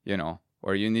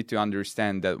 or you need to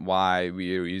understand that why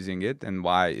we are using it and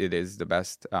why it is the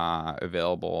best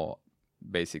available,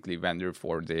 basically, vendor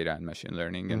for data and machine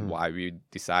learning, and why we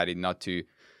decided not to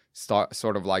start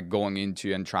sort of like going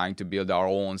into and trying to build our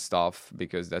own stuff,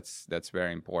 because that's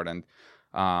very important.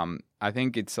 I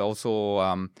think it's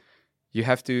also you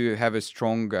have to have a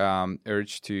strong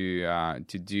urge to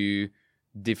do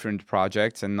different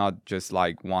projects and not just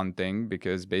like one thing,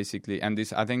 because basically, and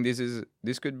I think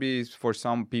this could be for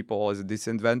some people as a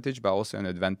disadvantage, but also an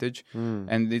advantage.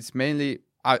 And it's mainly,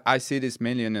 I see this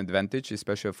mainly an advantage,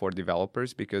 especially for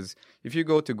developers, because if you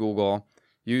go to Google,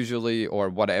 usually, or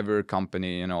whatever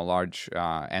company, you know, large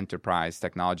enterprise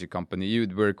technology company,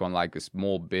 you'd work on like a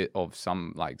small bit of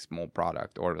some like small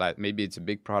product, or like maybe it's a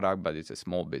big product, but it's a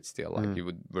small bit still. Like you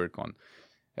would work on,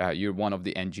 you're one of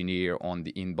the engineer on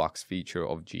the inbox feature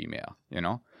of Gmail, you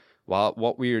know. Well,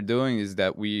 what we are doing is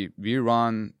that we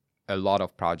run a lot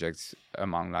of projects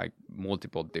among like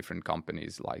multiple different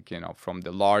companies, like, you know, from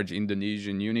the large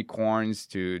Indonesian unicorns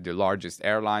to the largest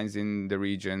airlines in the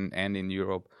region and in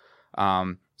Europe.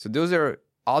 So those are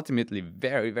ultimately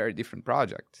very, very different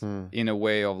projects in a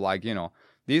way of like, you know,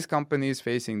 these companies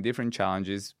facing different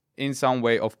challenges. In some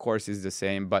way, of course, is the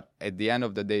same, but at the end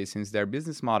of the day, since their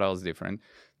business model is different,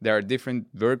 there are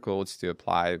different workloads to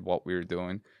apply what we're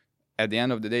doing. At the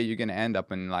end of the day, you're going to end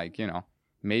up in like, you know,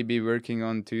 maybe working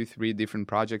on 2-3 different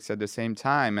projects at the same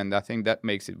time. And I think that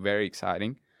makes it very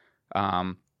exciting.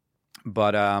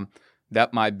 But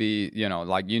that might be, you know,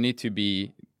 like you need to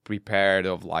be prepared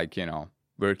of like, you know,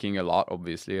 working a lot,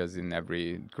 obviously, as in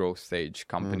every growth stage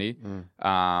company.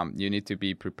 You need to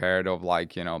be prepared of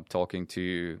like, you know, talking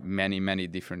to many, many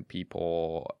different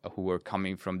people who are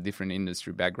coming from different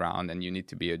industry background, and you need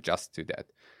to be adjust to that.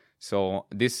 So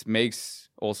this makes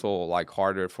also like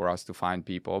harder for us to find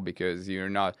people, because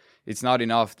it's not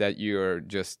enough that you're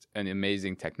just an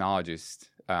amazing technologist,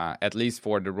 at least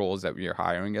for the roles that we are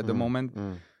hiring at the moment.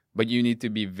 But you need to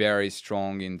be very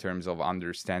strong in terms of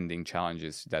understanding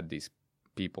challenges that these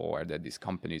people or that these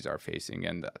companies are facing,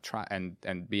 and try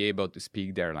and be able to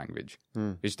speak their language,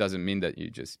 which doesn't mean that you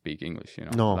just speak English, you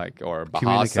know, like, or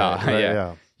Bahasa.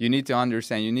 Right, You need to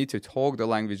understand, you need to talk the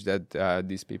language that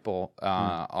these people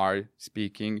are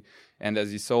speaking. And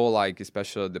as you saw, like,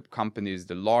 especially the companies,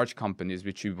 the large companies,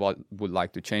 which you would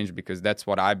like to change, because that's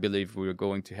what I believe we're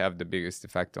going to have the biggest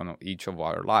effect on each of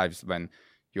our lives, when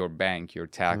your bank, your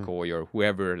tech, or your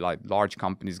whoever, like large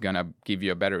company is going to give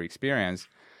you a better experience,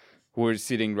 who are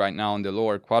sitting right now in the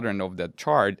lower quadrant of that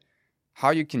chart, how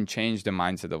you can change the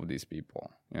mindset of these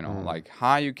people, you know, like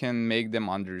how you can make them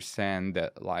understand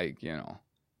that, like, you know,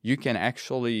 you can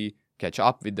actually catch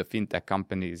up with the fintech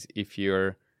companies if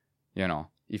you're, you know,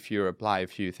 if you apply a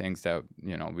few things that,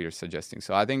 you know, we're suggesting.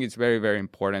 So I think it's very, very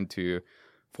important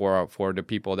for the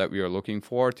people that we are looking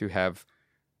for to have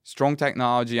strong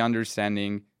technology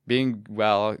understanding, being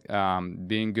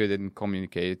good in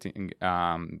communicating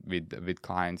with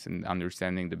clients and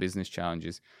understanding the business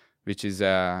challenges, which is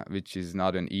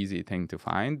not an easy thing to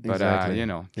find, but exactly. You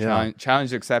know,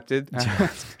 challenge accepted.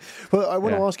 Well, I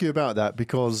want to ask you about that,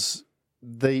 because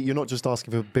you're not just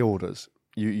asking for builders.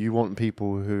 You want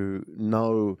people who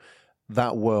know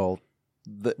that world,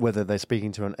 that whether they're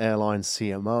speaking to an airline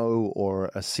CMO or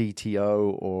a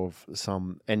CTO or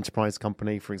some enterprise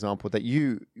company, for example, that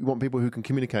you want people who can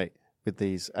communicate with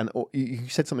these. And you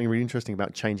said something really interesting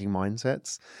about changing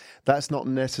mindsets. That's not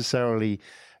necessarily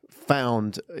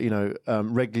found, you know,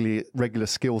 regular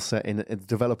skill set in the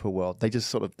developer world. They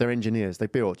just they're engineers. They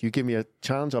build. You give me a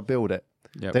challenge, I'll build it.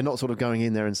 Yep. They're not sort of going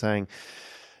in there and saying,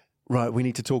 right, we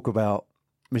need to talk about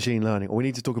machine learning, or we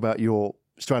need to talk about your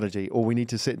strategy, or we need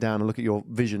to sit down and look at your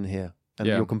vision here and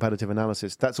your competitive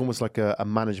analysis. That's almost like a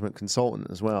management consultant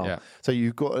as well. Yeah. So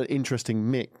you've got an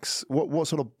interesting mix. What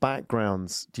sort of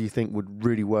backgrounds do you think would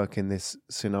really work in this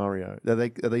scenario? Are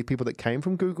they people that came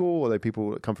from Google, or are they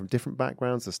people that come from different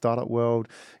backgrounds, the startup world,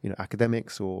 you know,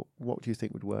 academics, or what do you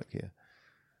think would work here?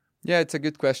 Yeah, it's a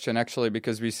good question, actually,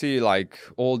 because we see like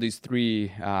all these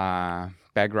three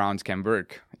backgrounds can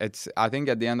work. I think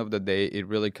at the end of the day, it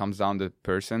really comes down to the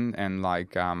person, and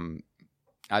like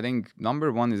I think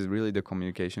number one is really the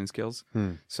communication skills.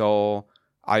 So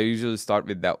I usually start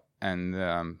with that, and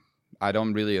I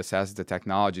don't really assess the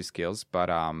technology skills, but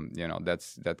you know,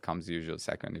 that comes usually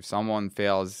second. If someone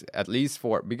fails, at least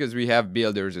because we have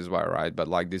builders as well, right? But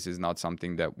like this is not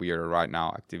something that we are right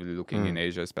now actively looking in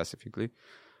Asia specifically.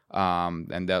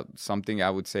 And that's something I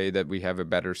would say that we have a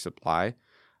better supply.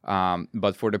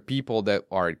 But for the people that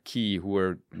are key, who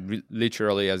are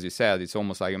literally, as you said, it's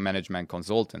almost like a management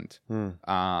consultant.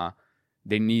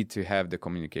 They need to have the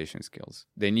communication skills.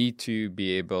 They need to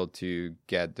be able to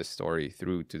get the story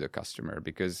through to the customer,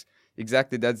 because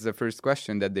exactly that's the first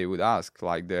question that they would ask,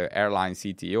 like the airline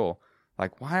CTO.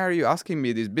 Like, why are you asking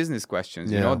me these business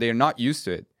questions? You know, they're not used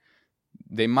to it.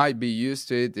 They might be used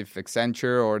to it if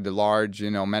Accenture or the large,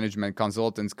 you know, management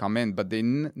consultants come in, but they're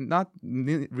not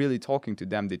really talking to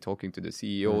them. They're talking to the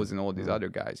CEOs and all these other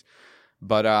guys.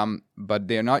 But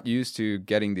they're not used to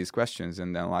getting these questions,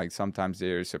 and then like sometimes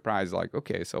they're surprised, like,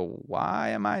 okay, so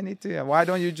why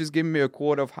don't you just give me a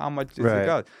quote of how much this it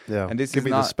got? Yeah, and this give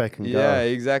me the spec and go. Yeah,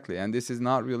 exactly. And this is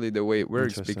not really the way it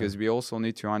works, because we also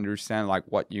need to understand like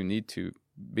what you need to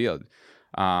build.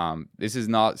 This is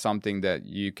not something that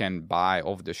you can buy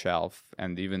off the shelf.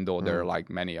 And even though there are like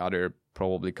many other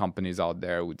probably companies out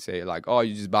there would say like, oh,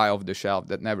 you just buy off the shelf,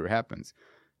 that never happens.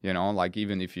 You know, like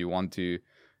even if you want to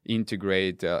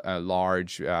integrate a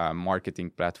large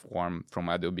marketing platform from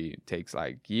Adobe, it takes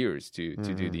like years to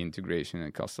do the integration, and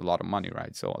it costs a lot of money,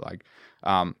 right? So like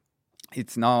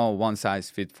it's not one size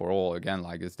fit for all. Again,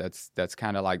 like that's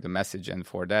kind of like the message, and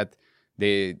for that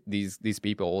these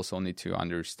people also need to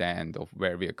understand of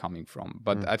where we are coming from.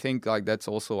 But I think like that's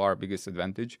also our biggest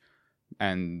advantage,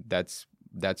 and that's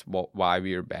why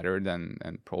we are better than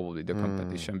and probably the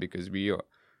competition, because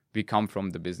we come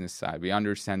from the business side. We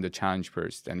understand the challenge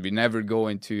first, and we never go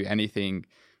into anything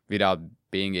without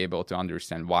being able to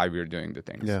understand why we're doing the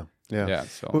things. Yeah.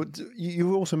 So, well,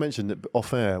 you also mentioned that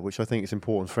off air, which I think is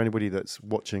important for anybody that's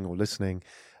watching or listening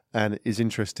and is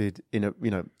interested in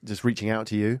just reaching out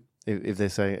to you. If they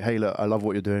say, hey, look, I love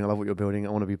what you're doing, I love what you're building, I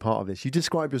want to be part of this. You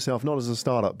describe yourself not as a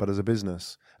startup, but as a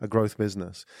business, a growth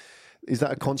business. Is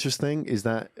that a conscious thing? Is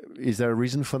there a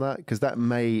reason for that? Because that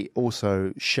may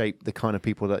also shape the kind of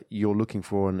people that you're looking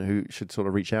for and who should sort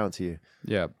of reach out to you.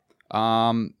 Yeah.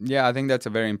 I think that's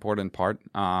a very important part.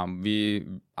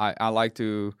 I like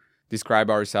to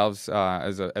describe ourselelves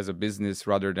as a business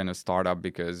rather than a startup,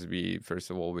 because we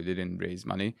didn't raise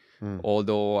money.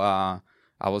 Although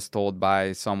I was told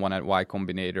by someone at Y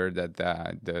Combinator that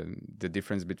the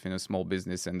difference between a small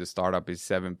business and the startup is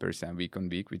 7% week on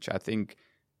week, which I think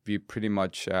we pretty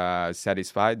much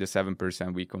satisfied the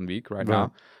 7% week on week right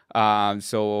now.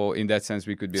 So in that sense,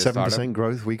 we could be a 7% startup. 7%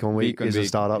 growth week on week is a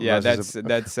startup. Yeah,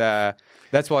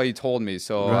 that's what he told me.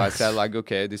 So I said like,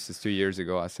 okay, this is 2 years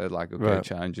ago. I said like, okay,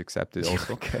 challenge accepted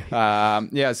also. Okay.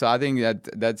 So I think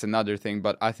that's another thing.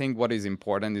 But I think what is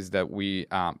important is that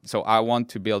so I want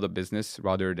to build a business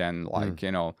rather than like,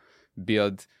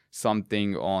 build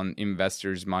something on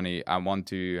investors' money. I want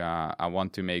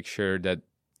to make sure that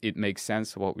it makes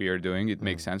sense what we are doing. It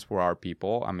makes sense for our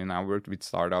people. I mean, I worked with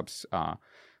startups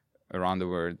around the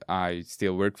world. I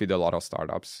still work with a lot of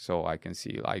startups, so I can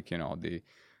see like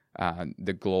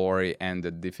the glory and the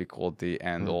difficulty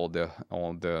and all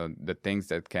the things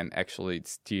that can actually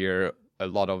steer a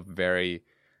lot of very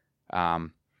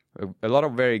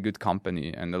good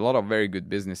company and a lot of very good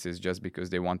businesses just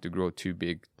because they want to grow too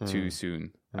big too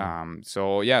soon.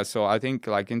 So I think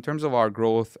like in terms of our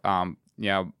growth,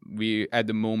 we at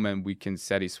the moment we can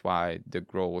satisfy the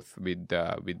growth with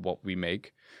what we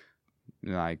make,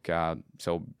 like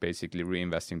so basically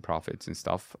reinvesting profits and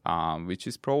stuff, which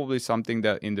is probably something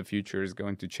that in the future is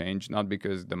going to change, not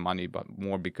because the money, but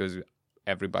more because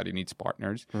everybody needs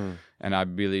partners, and I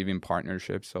believe in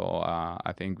partnerships. So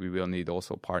I think we will need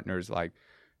also partners like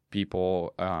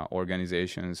people,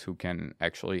 organizations who can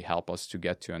actually help us to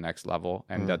get to a next level,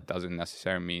 and that doesn't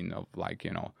necessarily mean of like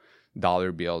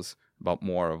dollar bills, but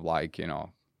more of like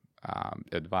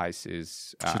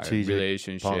advices,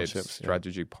 relationships,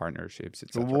 strategic partnerships,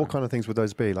 etc. Well, what kind of things would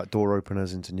those be? Like door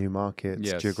openers into new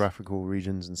markets, geographical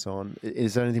regions, and so on.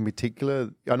 Is there anything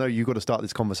particular? I know you've got to start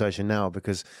this conversation now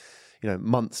because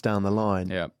months down the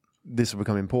line, this will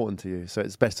become important to you. So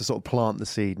it's best to sort of plant the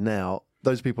seed now.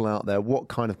 Those people out there, what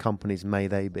kind of companies may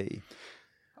they be?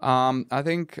 I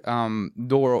think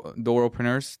door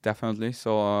openers, definitely.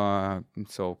 So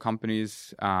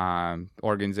companies,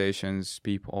 organizations,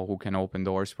 people who can open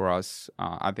doors for us.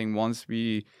 I think once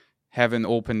we have an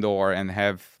open door and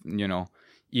have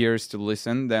ears to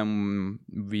listen, then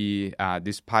we,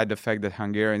 despite the fact that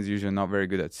Hungarians usually not very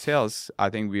good at sales, I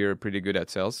think we are pretty good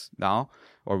at sales now,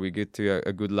 or we get to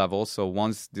a good level. So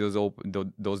once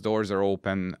those doors are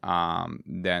open,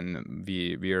 then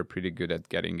we are pretty good at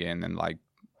getting in and like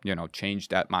change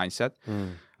that mindset.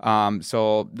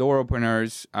 So door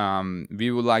openers,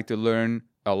 we would like to learn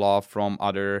a lot from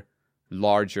other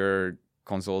larger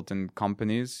consultant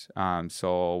companies.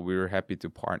 So we're happy to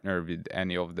partner with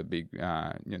any of the big,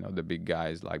 the big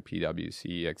guys like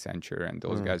PwC, Accenture, and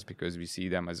those guys, because we see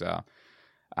them as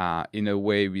in a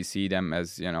way, we see them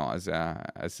as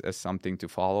as something to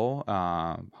follow,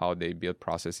 how they build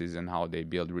processes and how they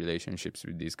build relationships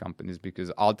with these companies.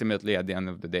 Because ultimately, at the end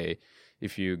of the day,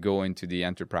 if you go into the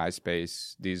enterprise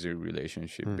space, these are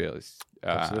relationship builds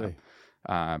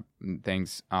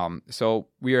things. So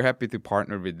we are happy to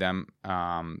partner with them.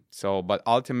 But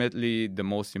ultimately, the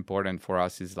most important for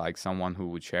us is like someone who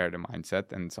would share the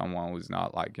mindset, and someone who's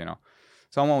not like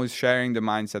someone who's sharing the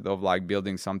mindset of like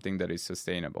building something that is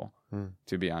sustainable,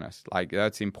 to be honest. Like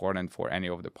that's important for any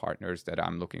of the partners that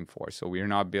I'm looking for. So we're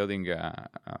not building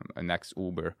a next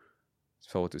Uber,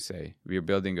 so to say. We're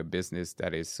building a business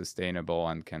that is sustainable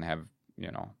and can have,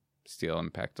 still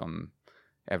impact on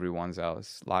everyone's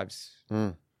else lives.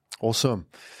 Awesome.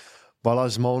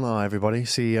 Balazs Molnar, everybody,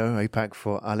 CEO, APAC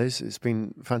for Aliz. It's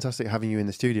been fantastic having you in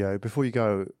the studio. Before you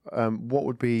go, what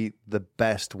would be the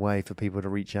best way for people to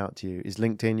reach out to you? Is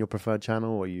LinkedIn your preferred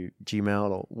channel, or you Gmail,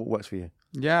 or what works for you?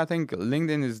 Yeah, I think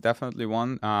LinkedIn is definitely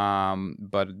one,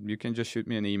 but you can just shoot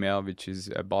me an email, which is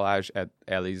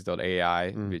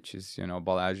balazs@aliz.ai, which is,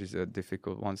 Balazs is a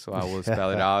difficult one, so I will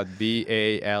spell it out,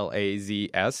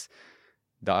 BALAZS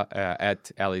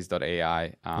at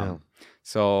aliz.ai.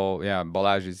 So, yeah,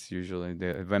 Balazs is usually,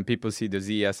 when people see the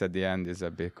ZS at the end, is a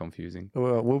bit confusing.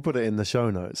 Well, we'll put it in the show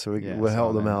notes, so we'll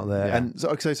help them out there. Yeah. And so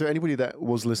anybody that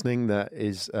was listening that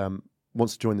is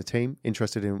wants to join the team,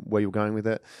 interested in where you're going with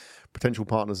it, potential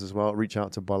partners as well, reach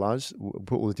out to Balazs. We'll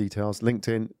put all the details,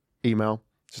 LinkedIn, email,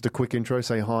 just a quick intro,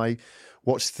 say hi,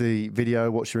 watch the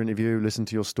video, watch your interview, listen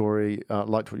to your story,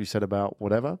 liked what you said about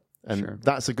whatever. And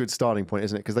that's a good starting point,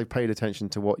 isn't it? Because they've paid attention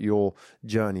to what your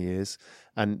journey is.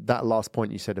 And that last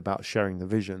point you said about sharing the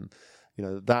vision,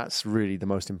 that's really the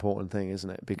most important thing, isn't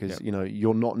it? Because,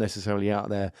 you're not necessarily out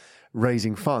there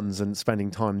raising funds and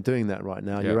spending time doing that right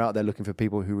now. You're out there looking for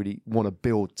people who really want to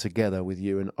build together with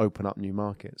you and open up new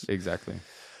markets. Exactly.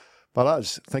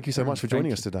 Balazs, thank you so much for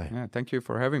joining us today. Yeah, thank you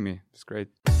for having me. It's great.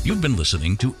 You've been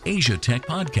listening to Asia Tech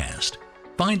Podcast.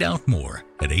 Find out more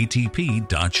at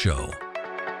atp.show.